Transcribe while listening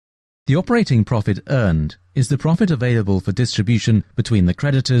The operating profit earned is the profit available for distribution between the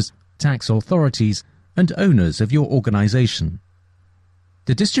creditors, tax authorities, and owners of your organization.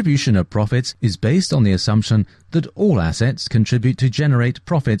 The distribution of profits is based on the assumption that all assets contribute to generate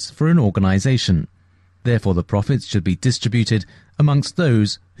profits for an organization. Therefore, the profits should be distributed amongst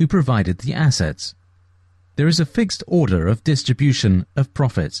those who provided the assets. There is a fixed order of distribution of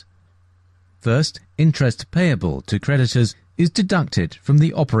profits. First, interest payable to creditors is deducted from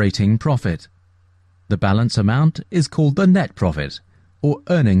the operating profit. The balance amount is called the net profit, or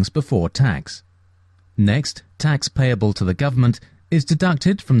earnings before tax. Next, tax payable to the government is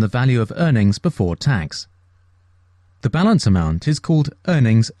deducted from the value of earnings before tax. The balance amount is called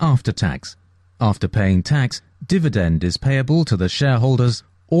earnings after tax. After paying tax, dividend is payable to the shareholders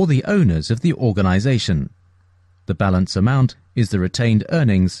or the owners of the organization. The balance amount is the retained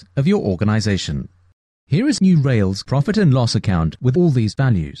earnings of your organization. Here is New Rail's profit and loss account with all these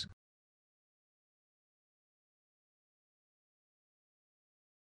values.